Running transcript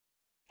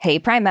Hey,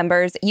 Prime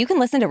members, you can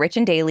listen to Rich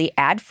and Daily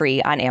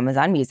ad-free on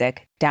Amazon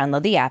Music.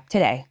 Download the app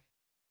today.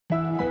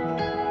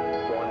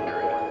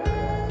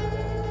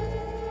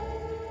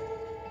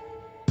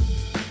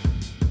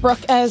 Brooke,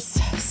 as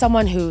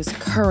someone who's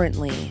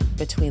currently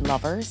between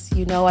lovers,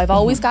 you know I've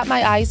always got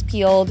my eyes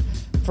peeled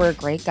for a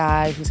great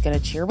guy who's going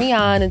to cheer me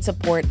on and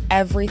support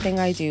everything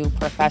I do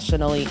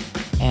professionally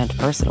and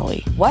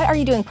personally. What are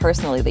you doing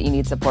personally that you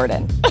need support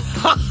in?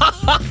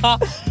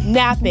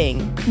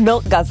 Napping.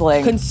 Milk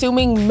guzzling.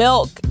 Consuming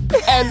milk.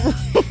 And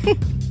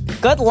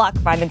good luck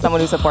finding someone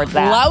who supports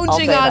that.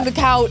 Lounging on the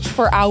couch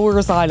for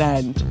hours on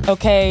end.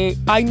 Okay?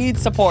 I need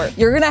support.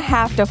 You're going to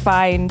have to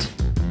find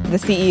the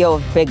CEO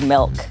of Big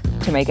Milk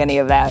to make any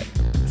of that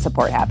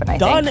support happen, I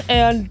think. Done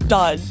and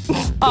done.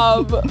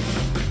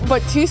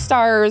 But two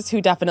stars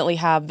who definitely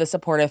have the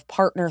supportive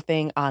partner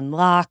thing on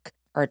lock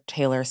are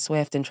Taylor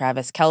Swift and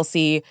Travis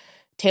Kelce.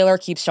 Taylor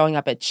keeps showing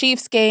up at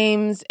Chiefs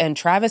games, and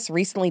Travis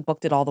recently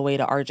booked it all the way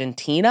to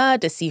Argentina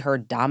to see her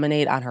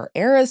dominate on her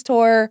Eras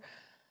tour.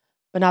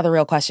 But now the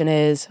real question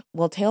is,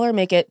 will Taylor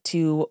make it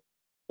to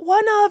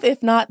one of,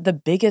 if not the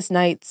biggest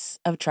nights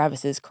of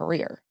Travis's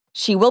career?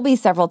 She will be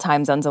several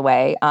time zones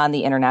away on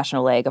the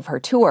international leg of her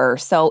tour,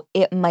 so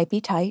it might be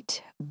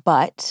tight,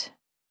 but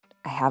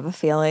I have a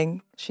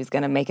feeling she's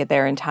going to make it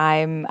there in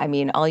time. I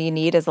mean, all you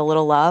need is a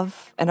little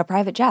love and a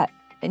private jet,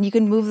 and you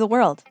can move the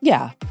world.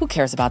 Yeah, who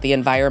cares about the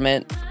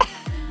environment?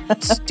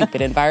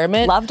 Stupid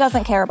environment. Love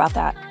doesn't care about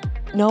that.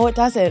 No, it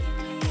doesn't.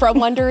 From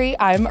Wondery,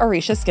 I'm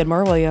Arisha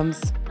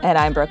Skidmore-Williams. And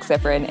I'm Brooke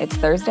Siffrin. It's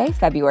Thursday,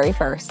 February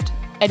 1st.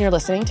 And you're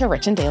listening to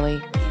Rich and Daily.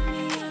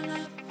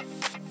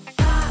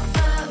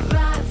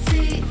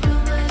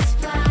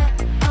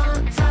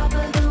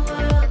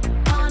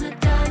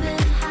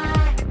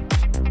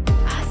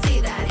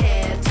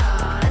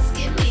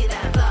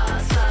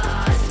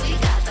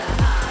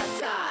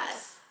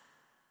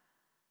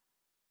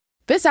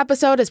 This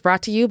episode is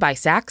brought to you by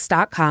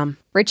Saks.com.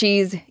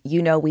 Richies,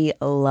 you know we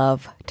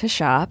love to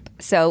shop,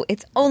 so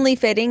it's only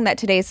fitting that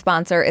today's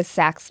sponsor is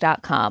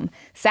Saks.com.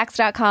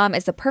 Saks.com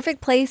is the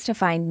perfect place to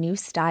find new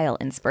style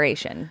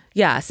inspiration.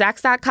 Yeah,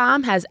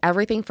 Saks.com has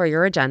everything for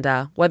your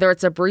agenda, whether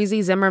it's a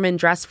breezy Zimmermann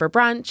dress for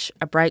brunch,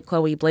 a bright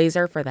Chloe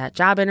blazer for that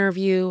job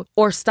interview,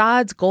 or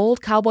Staud's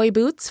gold cowboy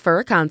boots for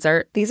a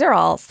concert. These are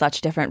all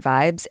such different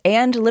vibes,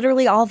 and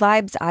literally all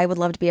vibes I would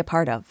love to be a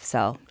part of,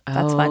 so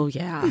that's fun. Oh,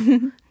 yeah,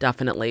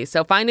 definitely.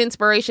 So find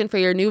inspiration for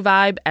your new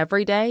vibe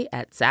every day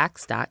at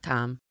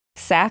Saks.com.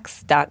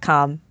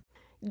 Saks.com.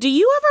 Do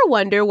you ever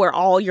wonder where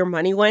all your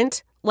money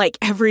went? Like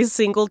every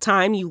single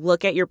time you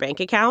look at your bank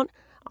account?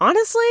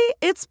 Honestly,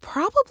 it's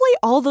probably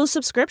all those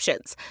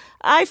subscriptions.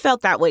 I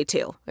felt that way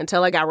too,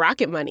 until I got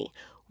Rocket Money.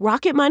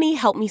 Rocket Money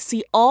helped me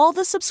see all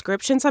the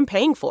subscriptions I'm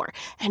paying for,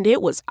 and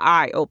it was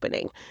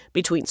eye-opening.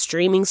 Between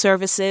streaming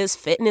services,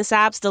 fitness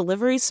apps,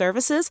 delivery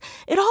services,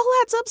 it all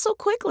adds up so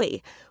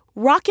quickly.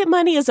 Rocket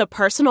Money is a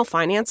personal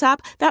finance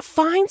app that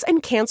finds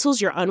and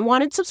cancels your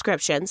unwanted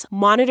subscriptions,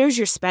 monitors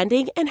your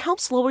spending, and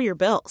helps lower your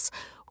bills.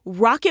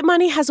 Rocket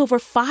Money has over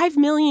 5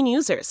 million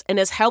users and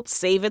has helped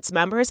save its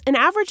members an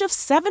average of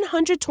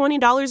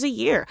 $720 a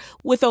year,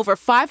 with over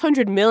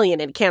 500 million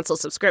in canceled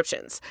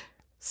subscriptions.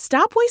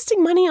 Stop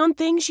wasting money on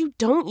things you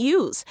don't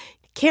use.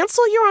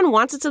 Cancel your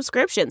unwanted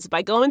subscriptions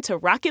by going to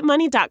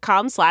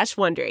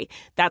rocketmoney.com/Wondery.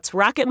 That's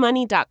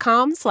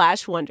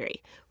rocketmoney.com/Wondery.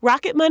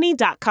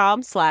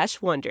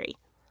 rocketmoney.com/Wondery.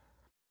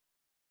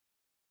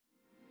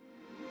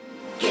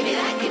 Give me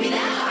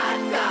that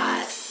hot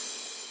goss.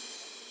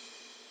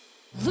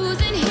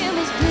 Losing him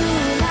was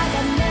blue like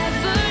I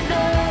never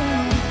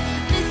known.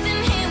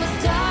 Missing him was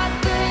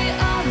dark gray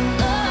all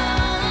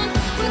alone.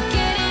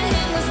 Forgetting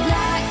him was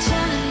like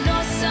trying to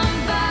know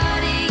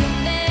somebody you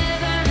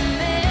never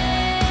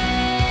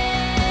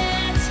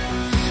met.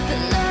 But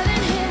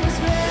loving him was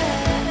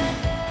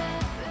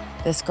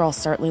red. This girl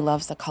certainly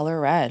loves the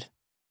color red.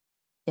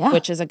 Yeah.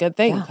 Which is a good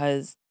thing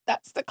because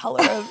that's the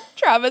color of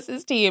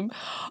Travis's team.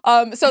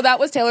 So that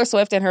was Taylor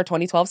Swift and her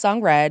 2012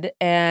 song Red.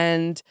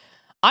 And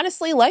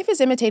honestly, life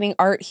is imitating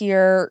art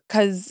here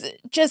because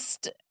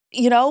just,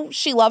 you know,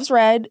 she loves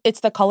red. It's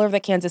the color of the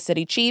Kansas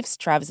City Chiefs,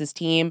 Travis's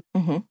team.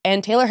 Mm-hmm.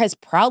 And Taylor has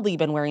proudly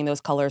been wearing those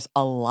colors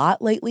a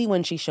lot lately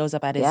when she shows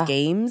up at his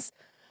games.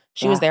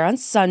 She was there on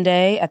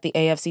Sunday at the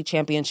AFC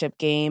Championship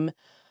game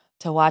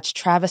to watch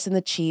Travis and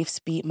the Chiefs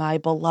beat my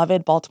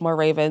beloved Baltimore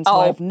Ravens, who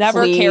I've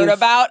never cared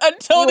about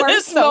until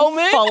this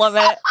moment. Full of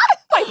it.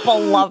 My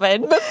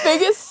beloved.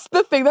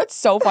 The thing that's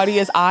so funny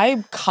is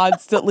I'm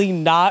constantly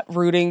not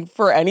rooting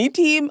for any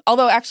team.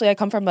 Although actually I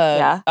come from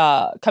a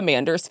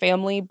Commanders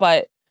family,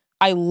 but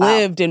I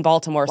lived in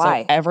Baltimore.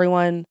 Why? So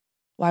everyone,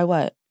 why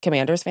what?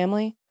 Commanders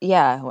family?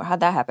 Yeah. How'd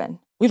that happen?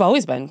 We've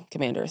always been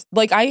Commanders.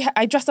 Like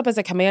I dressed up as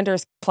a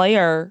Commanders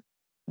player.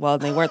 Well,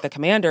 they weren't the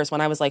Commanders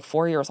when I was like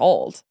 4 years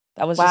old.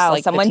 That was just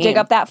like someone the team. dig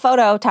up that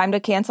photo. Time to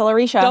cancel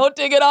Arisha. Don't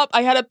dig it up.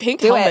 I had a pink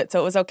helmet, so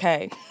it was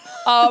okay.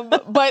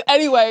 But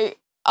anyway,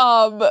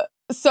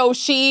 so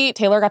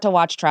Taylor got to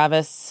watch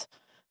Travis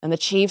And the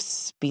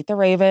Chiefs beat the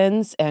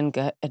Ravens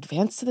and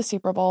advanced to the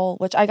Super Bowl,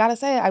 which I got to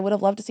say, I would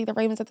have loved to see the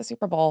Ravens at the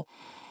Super Bowl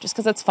just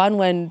because it's fun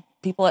when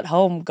people at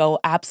home go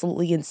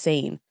absolutely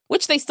insane,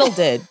 which they still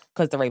did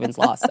because the Ravens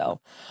lost. So,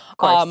 Of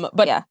course.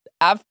 but yeah.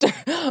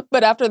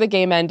 after the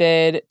game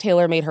ended,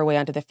 Taylor made her way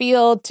onto the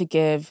field to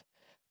give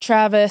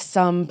Travis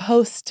some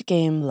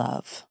post-game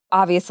love.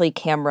 Obviously,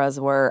 cameras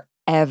were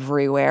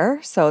everywhere.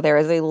 So there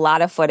is a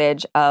lot of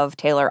footage of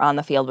Taylor on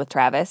the field with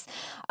Travis.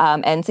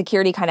 And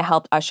security kind of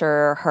helped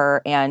usher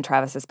her and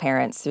Travis's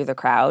parents through the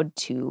crowd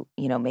to,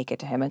 make it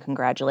to him and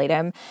congratulate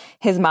him.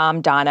 His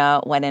mom,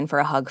 Donna, went in for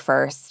a hug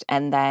first,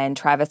 and then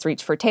Travis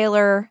reached for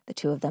Taylor. The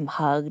two of them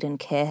hugged and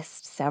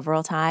kissed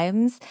several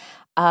times.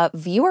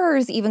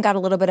 Viewers even got a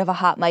little bit of a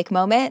hot mic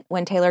moment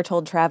when Taylor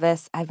told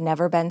Travis, "I've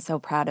never been so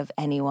proud of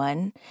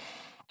anyone."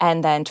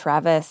 And then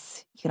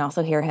Travis, you can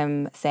also hear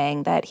him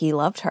saying that he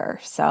loved her.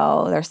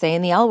 So they're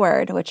saying the L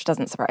word, which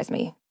doesn't surprise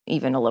me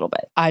even a little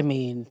bit. I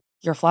mean,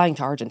 you're flying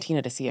to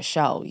Argentina to see a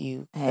show.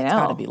 It's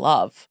got to be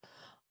love.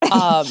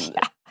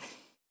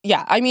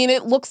 Yeah, I mean,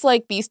 it looks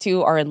like these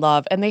two are in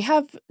love, and they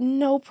have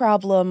no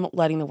problem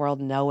letting the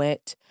world know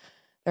it.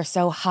 They're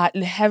so hot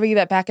and heavy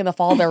that back in the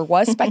fall, there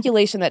was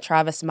speculation that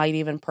Travis might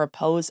even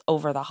propose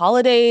over the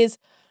holidays.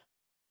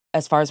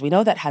 As far as we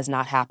know, that has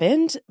not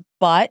happened.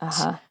 But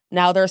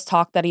now there's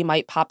talk that he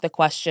might pop the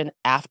question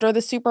after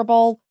the Super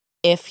Bowl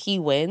if he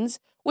wins,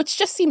 which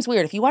just seems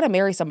weird. If you want to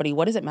marry somebody,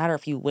 what does it matter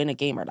if you win a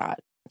game or not?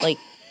 Like,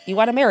 you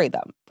want to marry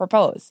them,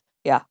 propose.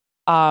 Yeah.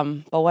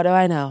 But what do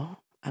I know?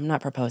 I'm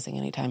not proposing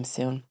anytime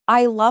soon.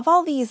 I love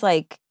all these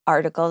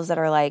articles that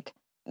are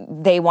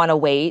they want to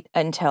wait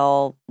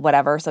until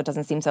whatever, so it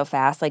doesn't seem so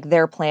fast. Like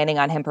they're planning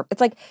on him.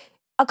 It's like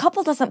a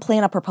couple doesn't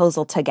plan a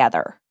proposal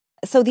together.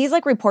 So these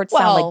reports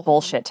sound like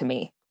bullshit to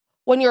me.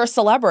 When you're a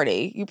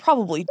celebrity, you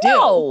probably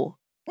do.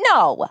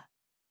 No.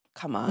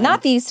 Come on.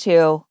 Not these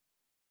two.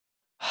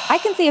 I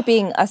can see it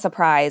being a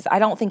surprise. I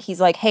don't think he's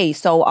like, "Hey,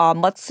 so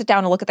let's sit down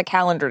and look at the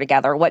calendar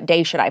together. What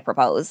day should I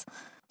propose?"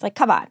 It's like,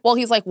 come on. Well,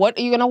 he's like, "What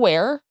are you going to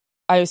wear?"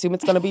 I assume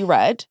it's going to be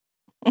red.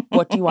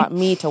 What do you want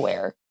me to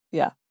wear?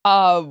 Yeah.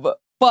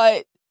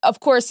 But of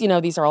course,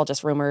 these are all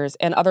just rumors,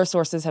 and other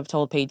sources have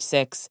told Page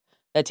Six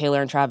that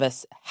Taylor and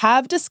Travis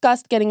have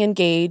discussed getting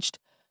engaged,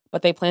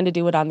 but they plan to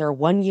do it on their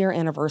 1-year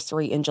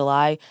anniversary in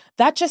July.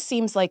 That just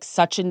seems like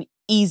such an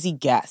easy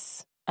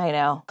guess. I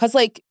know. Because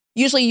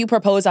usually you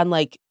propose on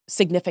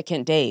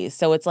significant days.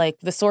 So it's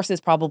the source is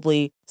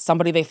probably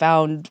somebody they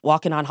found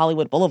walking on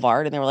Hollywood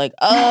Boulevard and they were like,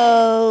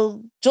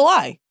 "Oh,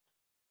 July."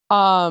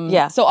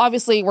 Yeah. So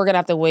obviously we're going to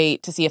have to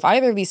wait to see if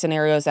either of these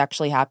scenarios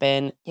actually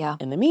happen. Yeah.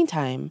 In the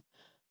meantime,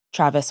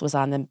 Travis was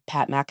on the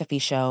Pat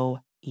McAfee show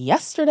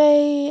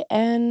yesterday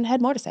and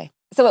had more to say.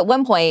 So at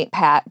one point,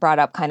 Pat brought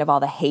up kind of all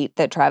the hate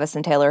that Travis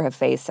and Taylor have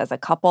faced as a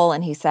couple.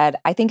 And he said,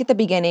 "I think at the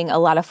beginning, a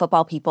lot of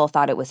football people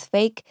thought it was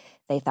fake.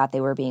 They thought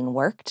they were being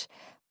worked."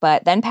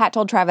 But then Pat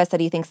told Travis that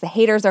he thinks the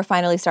haters are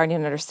finally starting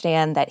to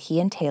understand that he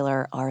and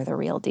Taylor are the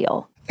real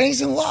deal. And he's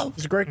in love.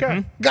 He's a great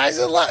guy. Guy's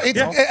in love.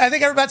 I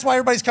think that's why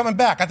everybody's coming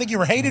back. I think you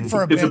were hated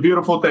for a bit. It's a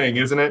beautiful thing,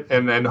 isn't it?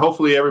 And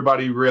hopefully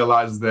everybody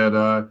realizes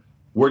that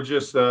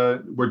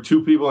we're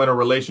two people in a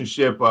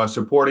relationship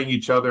supporting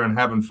each other and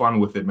having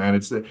fun with it, man.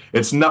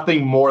 It's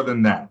nothing more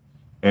than that.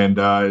 And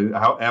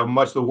how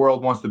much the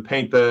world wants to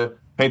paint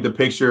the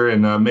picture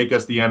and make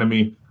us the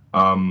enemy,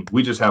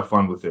 we just have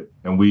fun with it,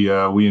 and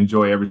we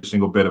enjoy every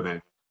single bit of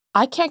it.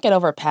 I can't get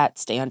over Pat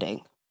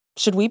standing.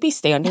 Should we be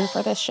standing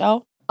for this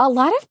show? A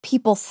lot of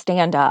people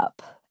stand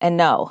up and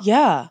no.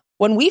 Yeah.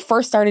 When we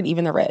first started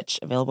Even the Rich,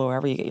 available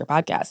wherever you get your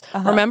podcast,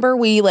 remember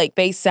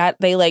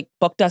they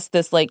booked us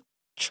this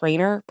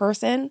trainer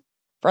person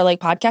for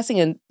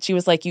podcasting, and she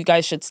was like, "You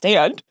guys should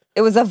stand."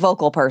 It was a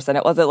vocal person.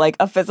 It wasn't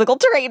a physical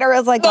trainer. It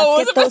was like,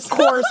 "Let's get those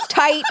cores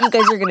tight. You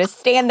guys are going to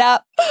stand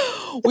up.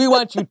 We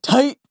want you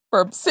tight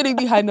for sitting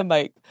behind the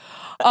mic."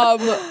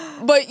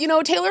 But,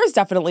 Taylor is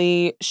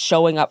definitely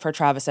showing up for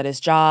Travis at his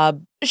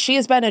job. She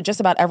has been at just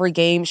about every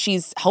game.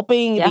 She's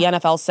helping the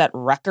NFL set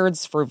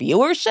records for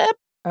viewership.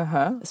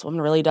 This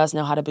woman really does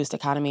know how to boost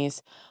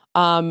economies.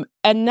 And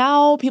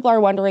now people are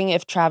wondering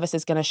if Travis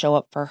is going to show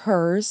up for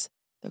hers.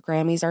 The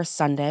Grammys are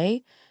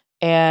Sunday,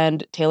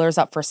 and Taylor's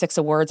up for 6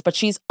 awards, but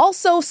she's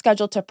also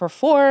scheduled to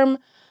perform.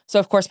 So,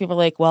 of course, people are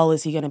like, well,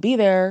 is he going to be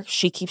there?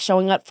 She keeps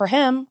showing up for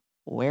him.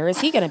 Where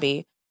is he going to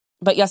be?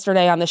 But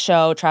yesterday on the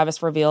show,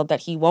 Travis revealed that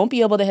he won't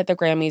be able to hit the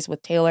Grammys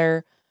with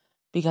Taylor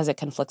because it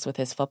conflicts with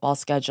his football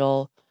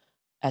schedule.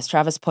 As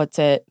Travis puts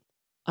it,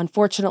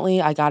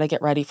 "Unfortunately, I got to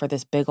get ready for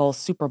this big old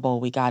Super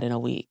Bowl we got in a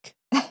week."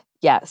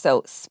 Yeah,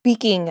 so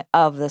speaking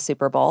of the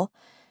Super Bowl,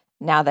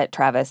 now that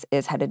Travis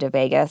is headed to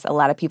Vegas, a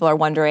lot of people are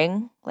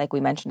wondering, like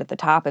we mentioned at the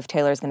top, if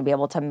Taylor's going to be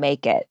able to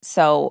make it.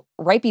 So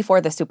right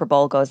before the Super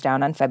Bowl goes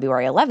down on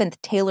February 11th,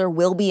 Taylor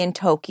will be in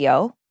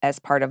Tokyo as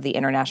part of the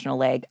international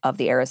leg of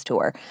the Eras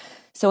Tour.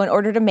 So in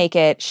order to make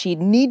it, she'd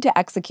need to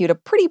execute a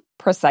pretty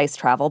precise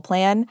travel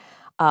plan.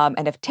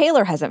 And if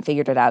Taylor hasn't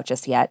figured it out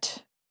just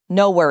yet,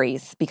 no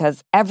worries,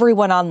 because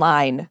everyone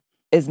online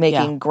is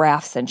making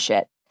graphs and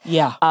shit.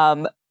 Yeah.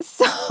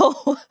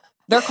 So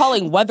They're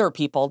calling weather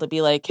people to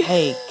be like,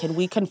 hey, can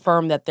we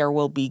confirm that there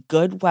will be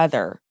good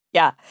weather?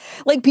 Yeah.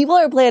 Like people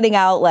are planning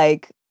out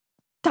like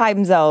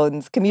time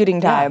zones, commuting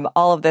time,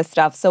 all of this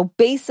stuff. So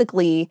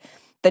basically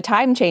the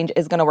time change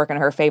is going to work in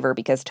her favor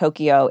because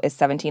Tokyo is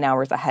 17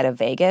 hours ahead of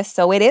Vegas.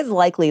 So it is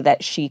likely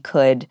that she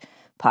could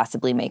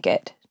possibly make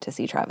it to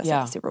see Travis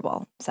at the Super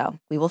Bowl. So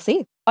we will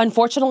see.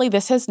 Unfortunately,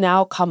 this has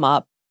now come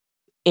up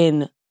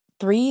in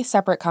 3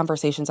 separate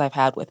conversations I've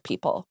had with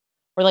people.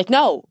 We're like,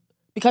 no,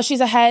 because she's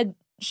ahead,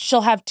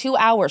 she'll have 2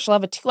 hours. She'll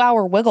have a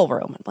 2-hour wiggle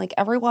room. I'm like,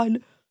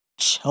 everyone,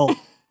 chill.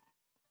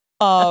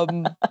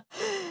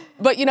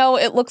 But, you know,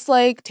 it looks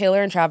like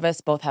Taylor and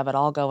Travis both have it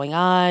all going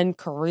on,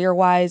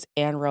 career-wise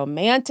and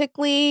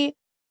romantically.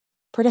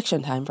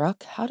 Prediction time,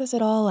 Brooke. How does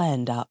it all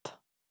end up?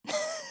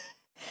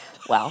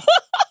 Well,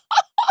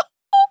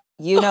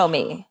 you know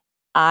me.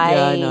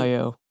 I know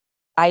you.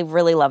 I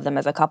really love them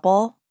as a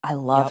couple. I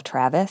love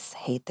Travis.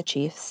 Hate the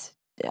Chiefs.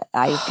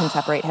 I can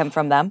separate him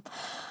from them.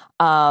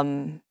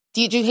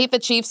 Did you hate the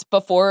Chiefs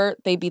before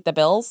they beat the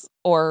Bills,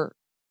 or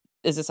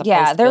is this a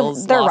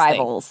post-Bills they're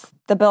rivals. Thing?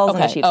 The Bills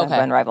and the Chiefs have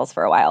been rivals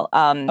for a while.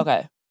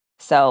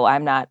 So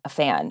I'm not a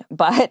fan,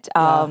 but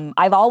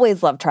I've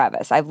always loved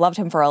Travis. I've loved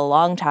him for a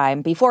long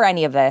time before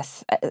any of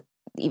this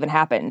even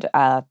happened.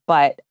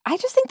 But I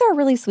just think they're a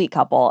really sweet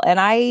couple, and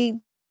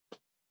I'm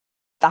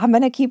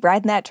going to keep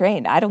riding that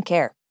train. I don't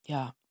care.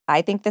 Yeah.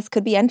 I think this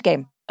could be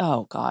endgame.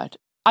 Oh, God.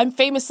 I'm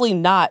famously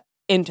not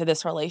into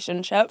this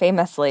relationship.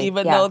 Famously.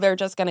 Even though they're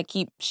just going to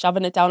keep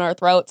shoving it down our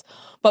throats.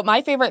 But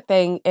my favorite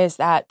thing is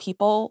that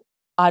people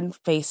on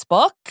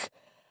Facebook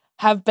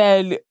have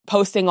been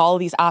posting all of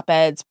these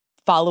op-eds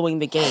following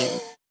the game.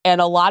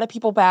 And a lot of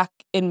people back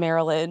in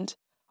Maryland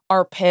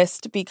are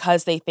pissed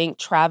because they think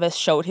Travis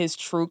showed his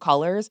true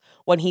colors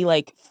when he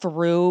like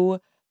threw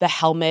the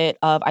helmet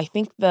of, I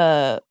think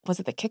was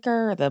it the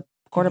kicker or the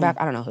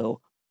quarterback? I don't know who.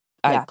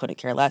 I couldn't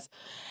care less.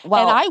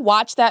 Well, and I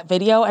watched that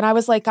video and I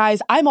was like,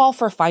 guys, I'm all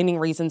for finding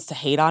reasons to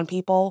hate on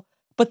people,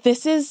 but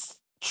this is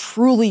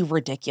truly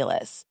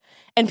ridiculous.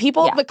 And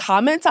people, the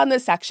comments on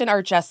this section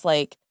are just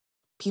like,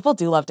 people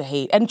do love to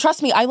hate. And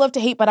trust me, I love to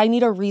hate, but I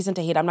need a reason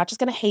to hate. I'm not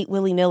just going to hate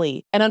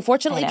willy-nilly. And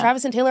unfortunately,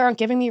 Travis and Taylor aren't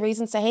giving me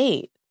reasons to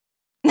hate.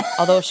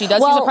 Although if she does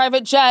use a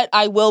private jet,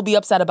 I will be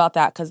upset about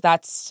that because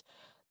that's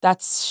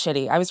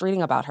shitty. I was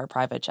reading about her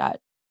private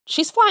jet.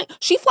 She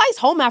flies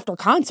home after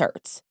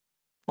concerts.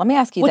 Let me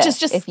ask you Which this.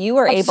 is just if you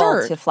were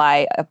absurd. able to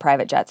fly a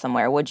private jet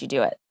somewhere, would you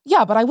do it?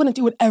 Yeah, but I wouldn't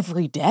do it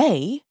every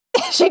day.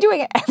 Is she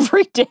doing it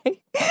every day?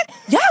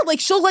 Yeah, like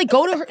she'll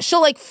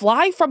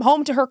fly from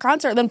home to her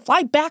concert and then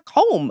fly back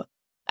home.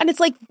 And it's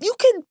like, you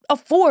can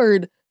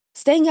afford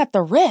staying at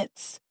the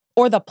Ritz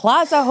or the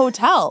Plaza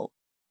Hotel.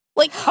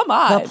 Like, come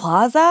on. The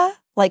Plaza?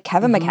 Like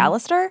Kevin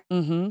McAllister?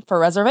 Mm-hmm. For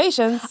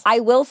reservations. I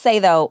will say,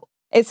 though,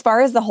 as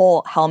far as the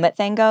whole helmet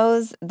thing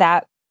goes,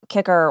 that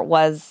kicker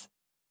was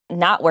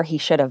not where he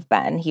should have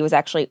been. He was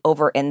actually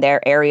over in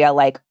their area,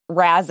 like,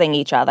 razzing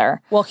each other.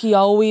 Well, he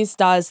always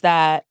does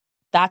that.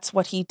 That's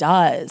what he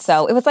does.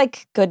 So it was,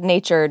 like,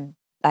 good-natured,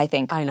 I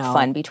think,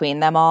 fun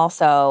between them all.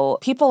 So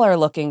people are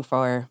looking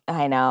for...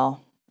 I know.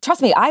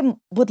 Trust me, I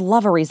would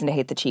love a reason to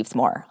hate the Chiefs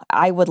more.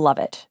 I would love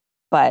it.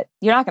 But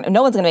no one's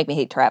going to make me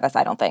hate Travis,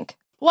 I don't think.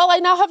 Well, I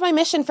now have my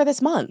mission for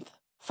this month.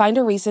 Find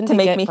a reason to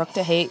make Brooke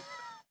to hate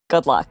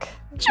Good luck.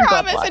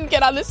 Travis and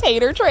get on this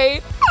hater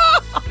train.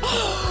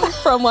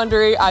 From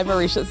Wondery, I'm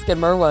Marisha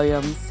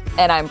Skidmore-Williams.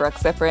 And I'm Brooke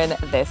Siffrin.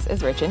 This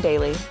is Rich and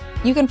Daily.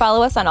 You can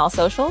follow us on all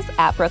socials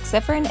at Brooke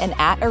Siffrin and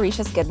at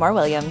Arisha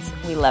Skidmore-Williams.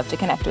 We love to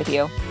connect with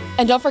you.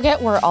 And don't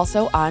forget, we're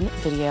also on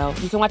video.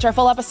 You can watch our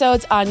full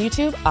episodes on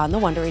YouTube on the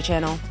Wondery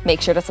channel.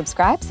 Make sure to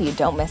subscribe so you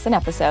don't miss an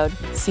episode.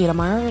 See you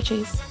tomorrow,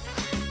 Richies.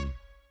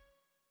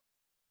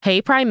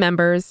 Hey, Prime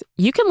members.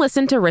 You can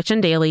listen to Rich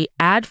and Daily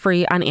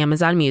ad-free on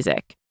Amazon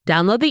Music.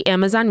 Download the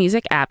Amazon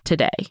Music app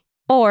today.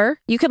 Or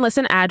you can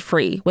listen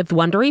ad-free with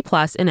Wondery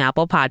Plus in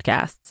Apple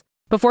Podcasts.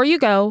 Before you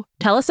go,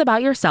 tell us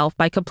about yourself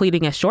by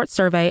completing a short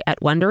survey at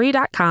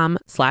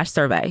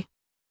Wondery.com/survey.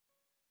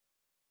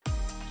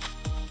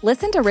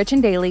 Listen to Rich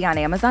and Daily on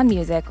Amazon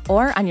Music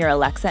or on your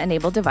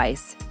Alexa-enabled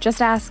device.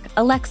 Just ask,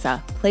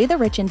 Alexa, play the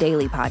Rich and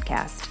Daily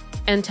podcast.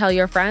 And tell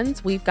your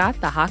friends we've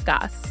got the hot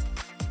goss.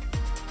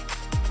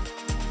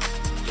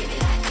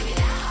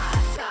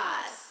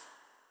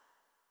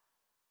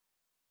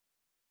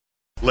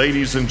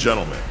 Ladies and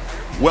gentlemen,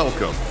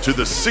 welcome to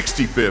the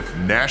 65th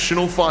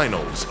National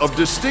Finals of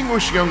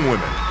Distinguished Young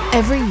Women.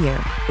 Every year,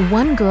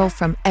 one girl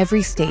from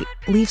every state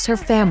leaves her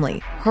family,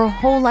 her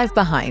whole life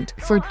behind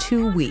for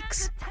 2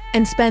 weeks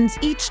and spends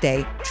each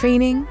day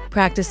training,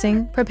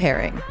 practicing,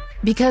 preparing.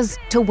 Because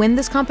to win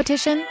this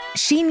competition,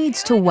 she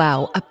needs to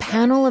wow a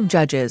panel of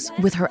judges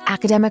with her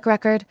academic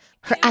record,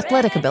 her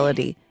athletic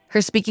ability,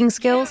 her speaking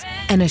skills,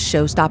 and a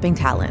show-stopping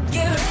talent.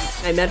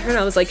 I met her and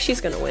I was like, she's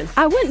gonna win.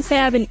 I wouldn't say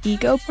I have an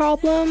ego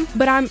problem,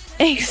 but I'm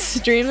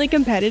extremely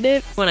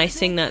competitive. When I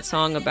sing that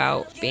song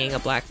about being a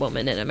black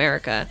woman in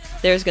America,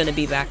 there's gonna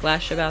be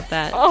backlash about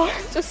that. Oh,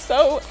 I'm just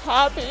so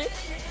happy.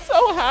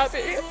 So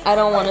happy. I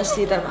don't want to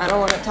see them. I don't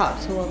want to talk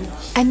to them.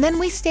 And then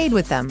we stayed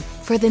with them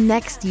for the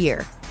next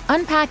year,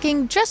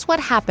 unpacking just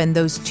what happened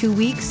those 2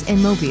 weeks in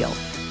Mobile.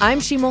 I'm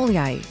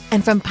Shimoliai,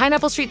 and from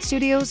Pineapple Street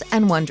Studios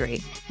and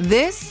Wondery,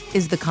 this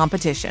is The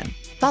Competition.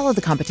 Follow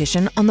The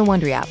Competition on the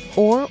Wondery app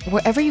or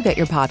wherever you get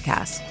your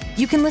podcasts.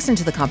 You can listen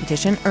to The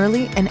Competition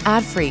early and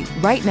ad-free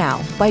right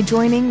now by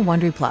joining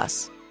Wondery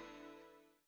Plus.